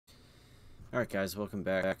Alright guys, welcome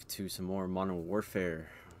back to some more Modern Warfare.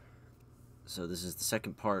 So this is the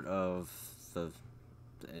second part of the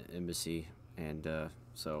embassy, and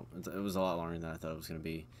so it was a lot longer than I thought it was going to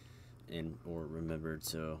be or remembered,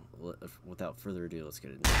 so without further ado, let's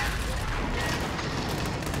get it.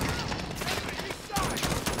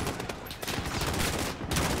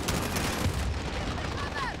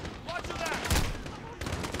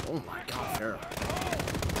 Oh my god, Pharaoh.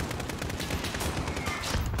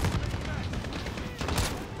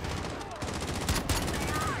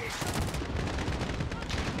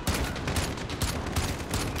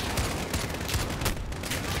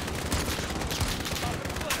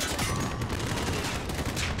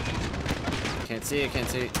 Can't see it, can't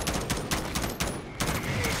see it.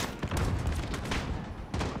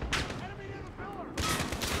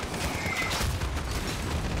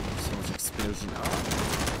 So much explosion.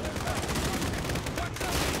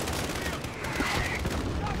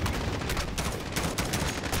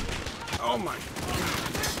 Oh my god.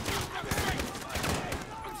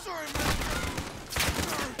 I'm sorry, man.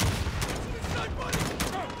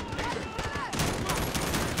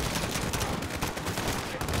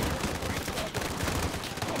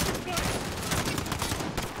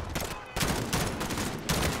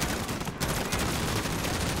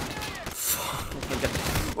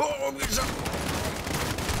 Oh, I'm getting shot.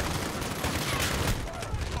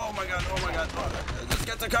 Oh my god, oh my god. Oh, let's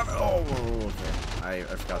get the cover. Oh, okay.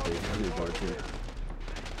 I forgot the other part too.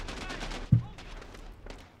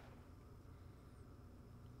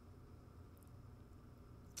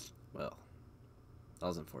 Well, that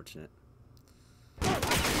was unfortunate.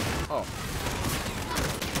 Oh.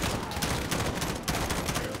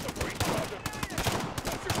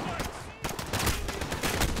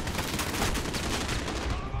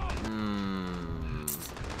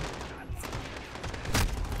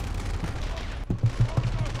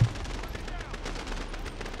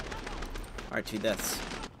 Alright, 2 deaths.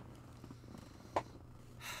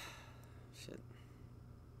 Shit.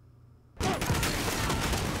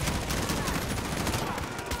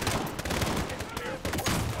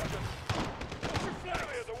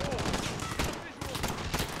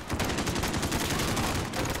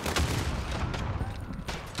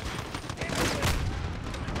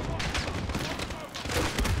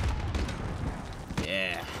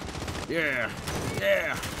 Yeah. Yeah.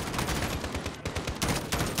 Yeah.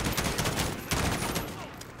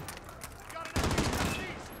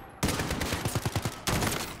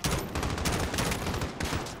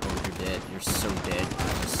 You're so dead.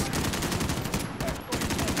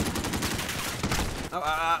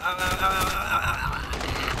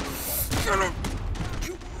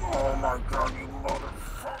 Oh my god, you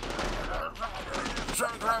motherfucker.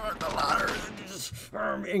 Trying to climb up the ladder and you just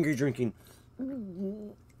angry drinking.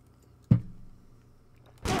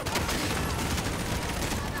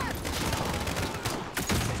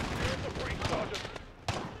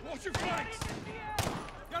 Watch your flanks!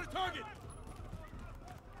 Got a target!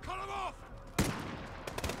 Cut him off!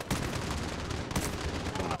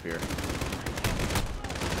 Going up here.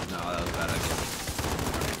 No, that was bad idea.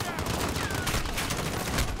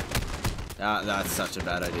 That's such a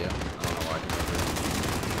bad idea. I don't know why I can remember it.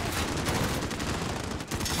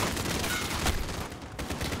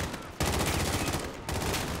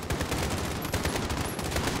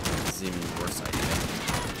 This is even a worse idea.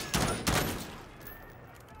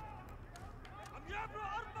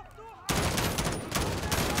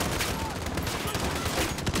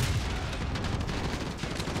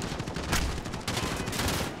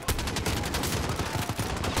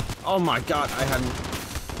 Oh my god, I had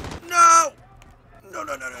no! No,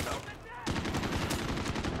 no, no, no, no.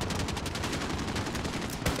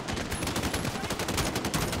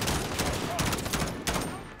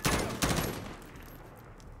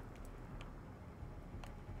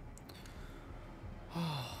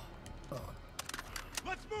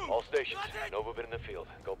 Let's move! All stations, no movement in the field.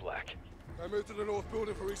 Go black. I move to the north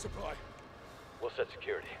building for resupply. We'll set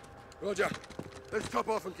security. Roger. Let's top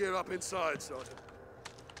off and gear up inside, Sergeant.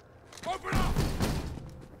 Open up!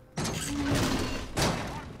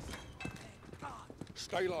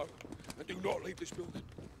 Stay low, and do not leave this building.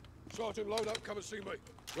 Sergeant, load up, come and see me.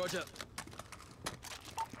 Roger.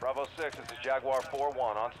 Bravo 6, this is Jaguar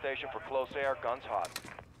 4-1. On station for close air, guns hot.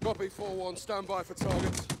 Copy 4-1, stand by for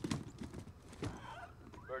targets.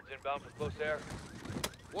 Birds inbound for close air.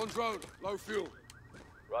 One drone, low fuel.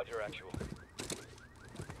 Roger, actual.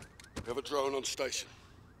 We have a drone on station.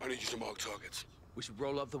 I need you to mark targets. We should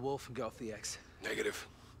roll up the wolf and go off the X. Negative.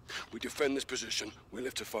 We defend this position, we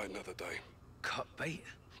live to fight another day. Cut bait?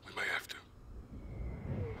 We may have to.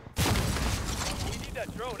 We need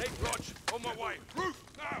that drone, eh? Rog, on my way. Roof,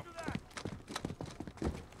 now!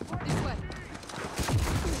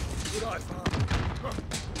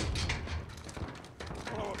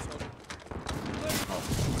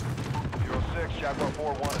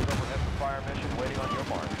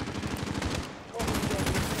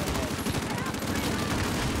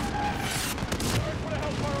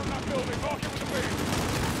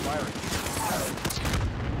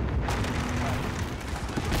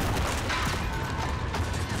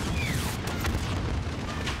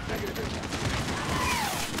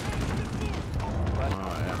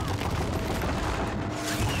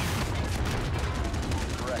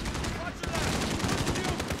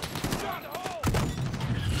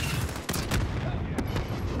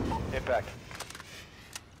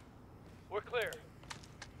 We're clear.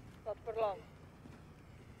 Not for long.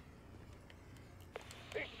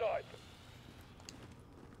 East side.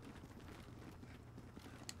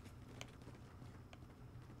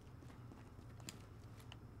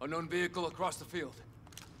 Unknown vehicle across the field.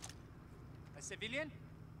 A civilian?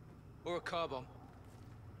 Or a car bomb.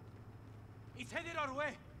 He's headed our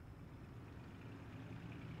way.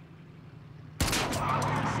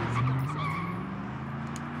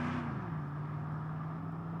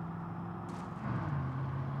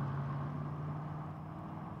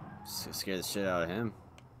 Scared the shit out of him.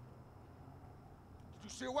 Did you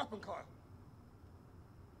see a weapon, Kyle?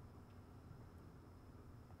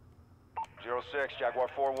 06, Jaguar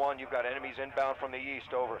 4-1, you've got enemies inbound from the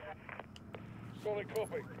east, over. Solid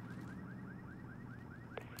copy.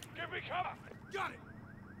 Give me cover! Got it!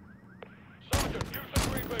 Sergeant, use the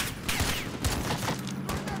green beam.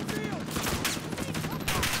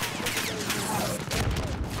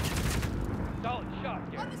 Solid shot,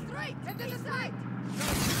 On the street! Head to the side!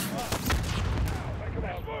 Make him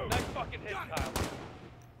out. Move! Nice fucking hit, Kyle.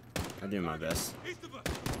 I do my best. East of us!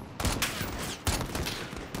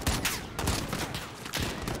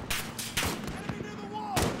 Enemy near the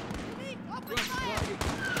wall! Unique, open fire!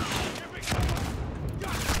 Give me cover!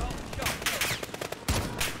 Got it! Solid shot.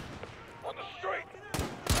 On the street!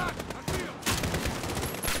 Back! I see him!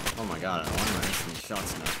 Oh my god, why am I missing these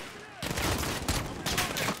shots now?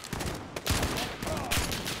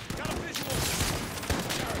 Got a visual!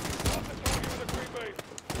 Garrett, stop the target with a green beam.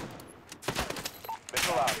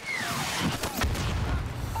 Missile out.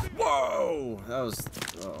 Whoa! That was.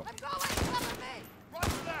 Oh. I'm going! Cover me!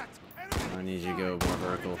 Roger that! Enemy! I need you to go more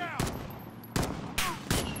vertical. Down!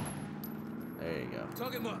 There you go.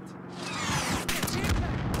 Target marked.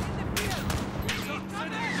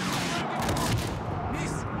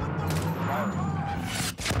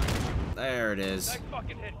 There it is. Nice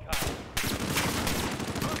fucking hit, Kyle.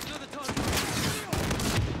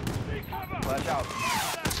 Flash out.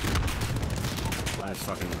 I was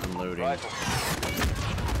fucking unloading. Rifle.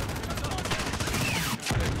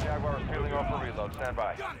 Jaguar is peeling off for reload. Stand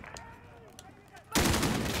by. Got it!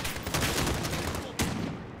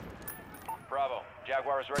 Bravo.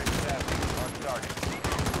 Jaguar is ready for task. Mark the target.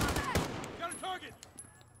 Got a target!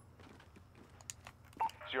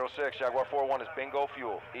 06, Jaguar 4-1 is bingo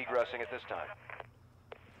fuel. Egressing at this time.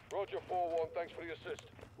 Roger 4-1, thanks for the assist.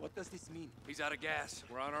 What does this mean? He's out of gas.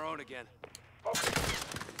 We're on our own again. Okay.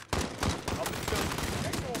 Up the building.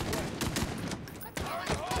 Take your way. Fire in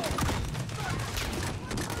the hole!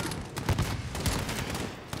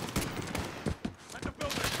 At the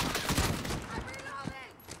building! I'm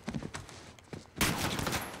reloading!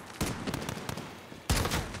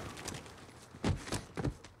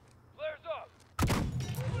 Flares up.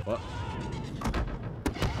 What?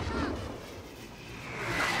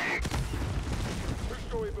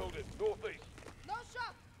 Two-story building, northeast. No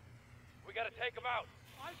shot! We gotta take him out.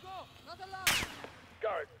 I go! Not alone!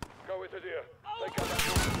 Garrett, go with it here. Take out that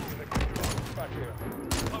door and then keep your arms back here.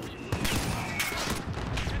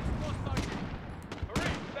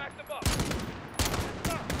 Marine, back them up.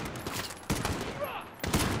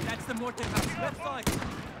 That's the mortar house. Let's fight.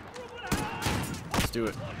 Let's do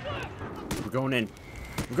it. We're going in.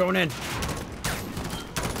 We're going in.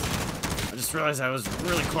 I just realized I was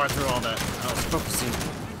really quiet through all that. I was focusing.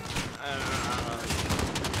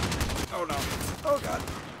 Oh no. Oh god.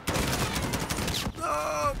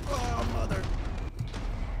 Oh, oh mother.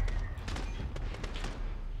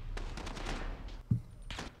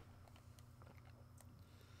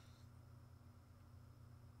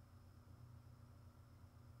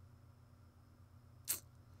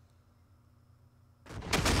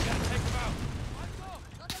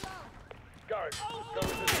 Not alone! Garrett, go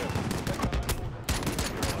with it here. Take out that door and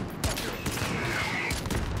keep your arms back here.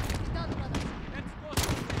 Done, brothers!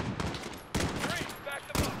 Marine, back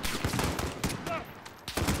them up.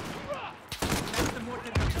 That's the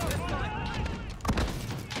mortar house. Let's fight.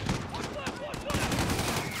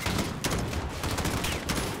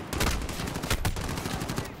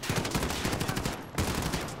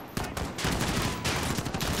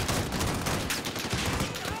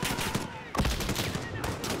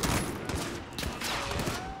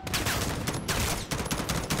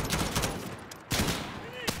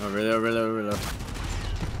 Oh, reload, reload, reload.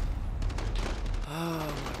 Oh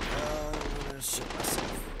my god, I'm gonna shit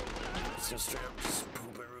myself. It's gonna straight up just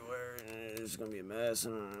poop everywhere and it's gonna be a mess.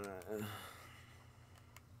 Not alone!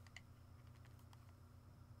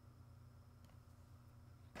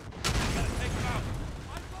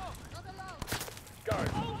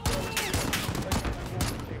 Garrett, go with it here. Take out that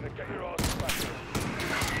door and get your arms back here.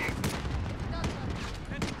 Done, brothers!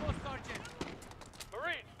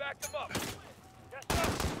 Marines, back them up.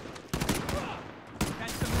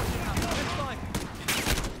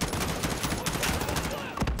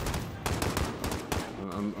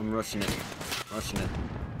 rushing it. Rushing it.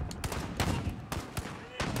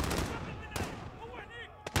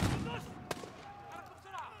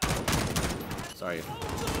 Sorry.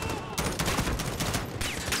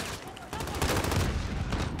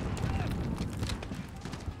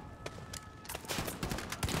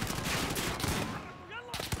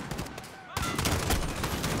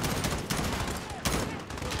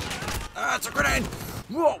 Ah, it's a grenade!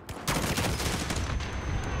 Whoa!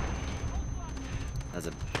 That's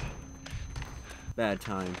a bad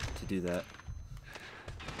time to do that.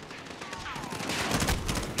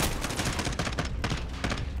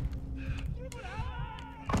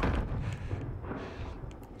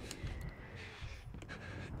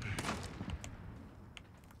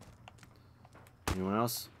 Anyone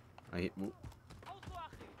else? The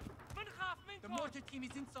mortar team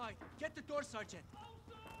is inside. Get the door, Sergeant.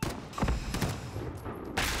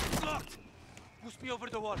 It's locked. Push me over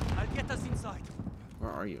the wall. I'll get us inside.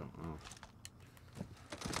 Where are you? Oh.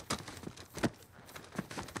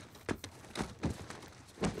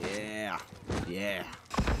 Yeah. Yeah.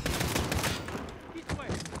 Each way.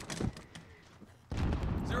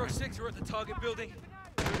 06, we're at the target building.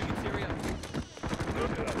 Moving interior.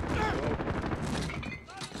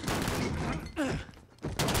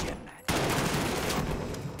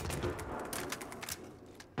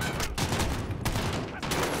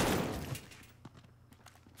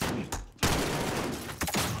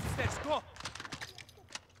 Let's go.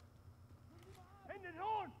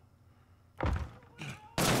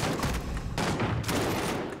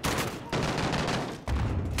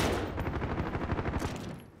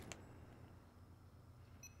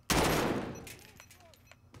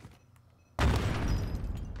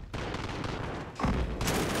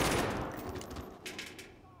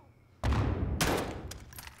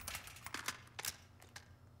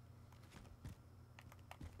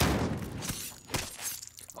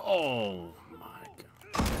 Oh my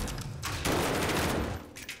god.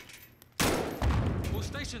 All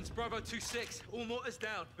stations, Bravo 2-6. All mortars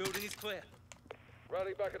down. Building is clear.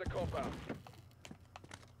 Rally back at the compound.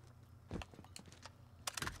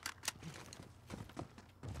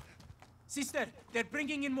 Sister, they're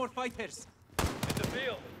bringing in more fighters. In the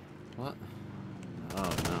field. What?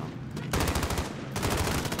 Oh no.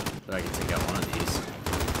 But I can take out one of these.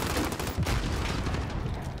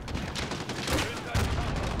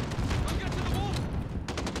 I'll get to the wall.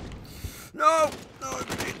 No! No,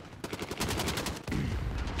 me.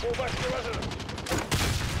 Fall back to the residence.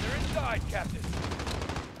 They're inside, Captain.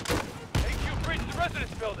 HQ breached the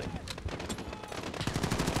residence building.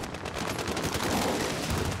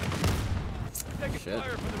 Taking Shit.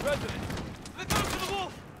 fire from the residence. Let's go to the wall!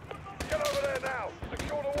 Get over there now.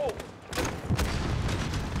 Secure the wall.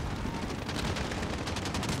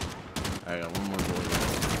 I got one more bullet.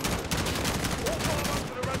 All follow up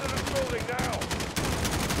to the residence building now.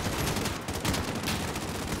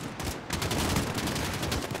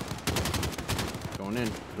 Going in.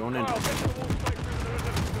 Going in. Kyle, get to the wall straight through the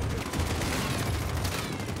residence building.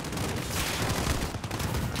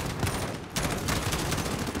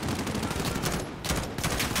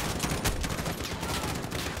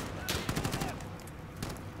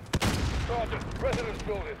 Sergeant, residence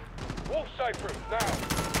building. Wolf safe room, now.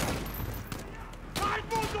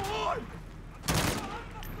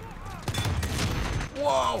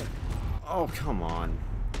 Whoa! Oh, come on.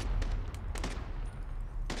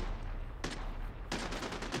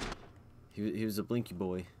 He was a blinky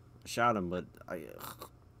boy. I shot him, but I...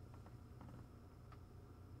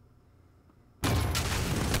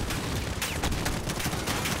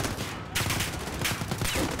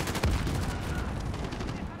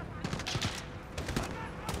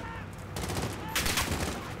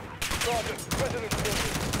 Sergeant, residence building.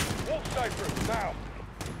 Wolf safe room, now.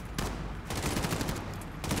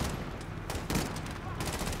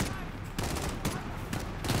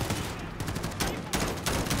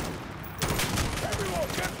 Everyone,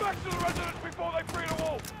 get back to the residence before they free the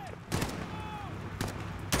wolf!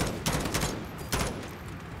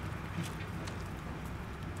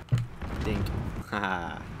 Dink.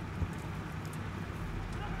 Haha.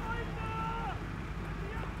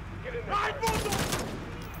 Get in there.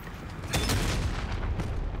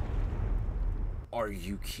 Are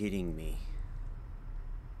you kidding me?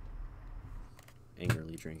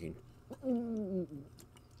 Angrily drinking.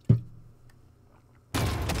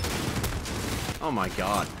 Oh my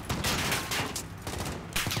god.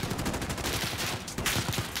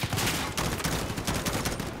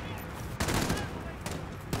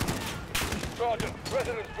 Sergeant,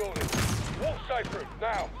 residence building. Wolf safe room,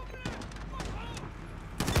 now.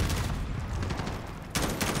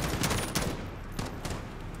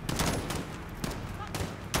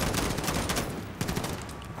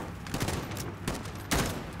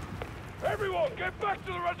 Everyone, get back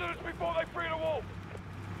to the residence before they free the wolf!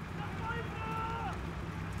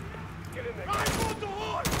 Get in there. I the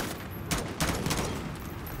horse!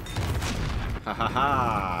 Ha ha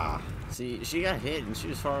ha! See, she got hit and she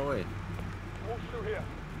was far away. Wolf's through here.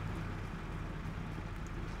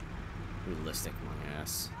 Realistic, my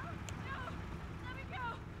ass. Let me go!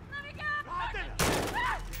 Let me go!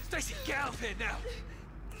 Stacy, get out of here now!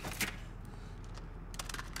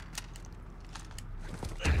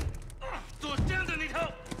 Doors down, I need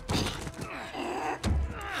help!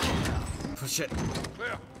 Push it.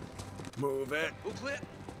 Clear. Move it. All clear?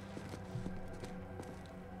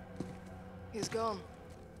 He's gone.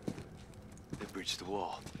 They breached the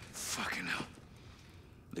wall. Fucking hell.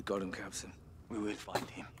 They got him, Captain. We will find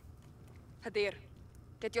him. Hadir,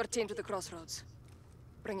 get your team to the crossroads.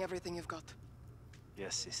 Bring everything you've got.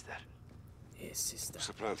 Yes, sister. Yes, sister. What's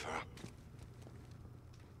the plan, Farah?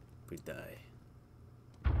 We die.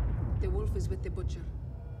 The wolf is with the butcher.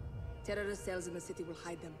 Terrorist cells in the city will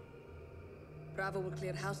hide them. Bravo will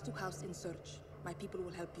clear house to house in search. My people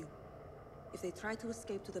will help you. If they try to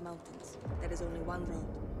escape to the mountains, there is only one road.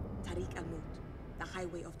 Tariq al-Maut, the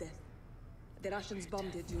highway of death. The Russians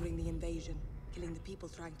bombed it during the invasion, killing the people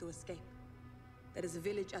trying to escape. There is a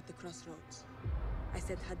village at the crossroads. I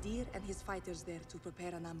sent Hadir and his fighters there to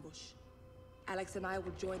prepare an ambush. Alex and I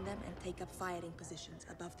will join them and take up firing positions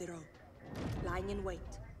above the road, lying in wait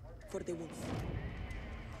for the wolf.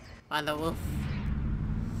 By the wolf.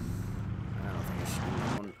 I don't think I should do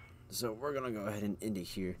that one. So we're gonna go ahead and end it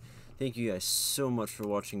here. Thank you guys so much for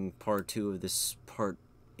watching part 2 of this part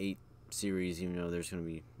 8 series, even though there's gonna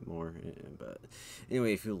be more. But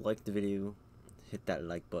anyway, if you liked the video, hit that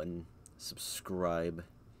like button, subscribe,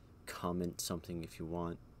 comment something if you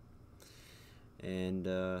want, and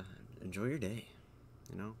enjoy your day.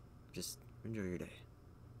 You know, just enjoy your day.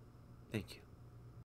 Thank you.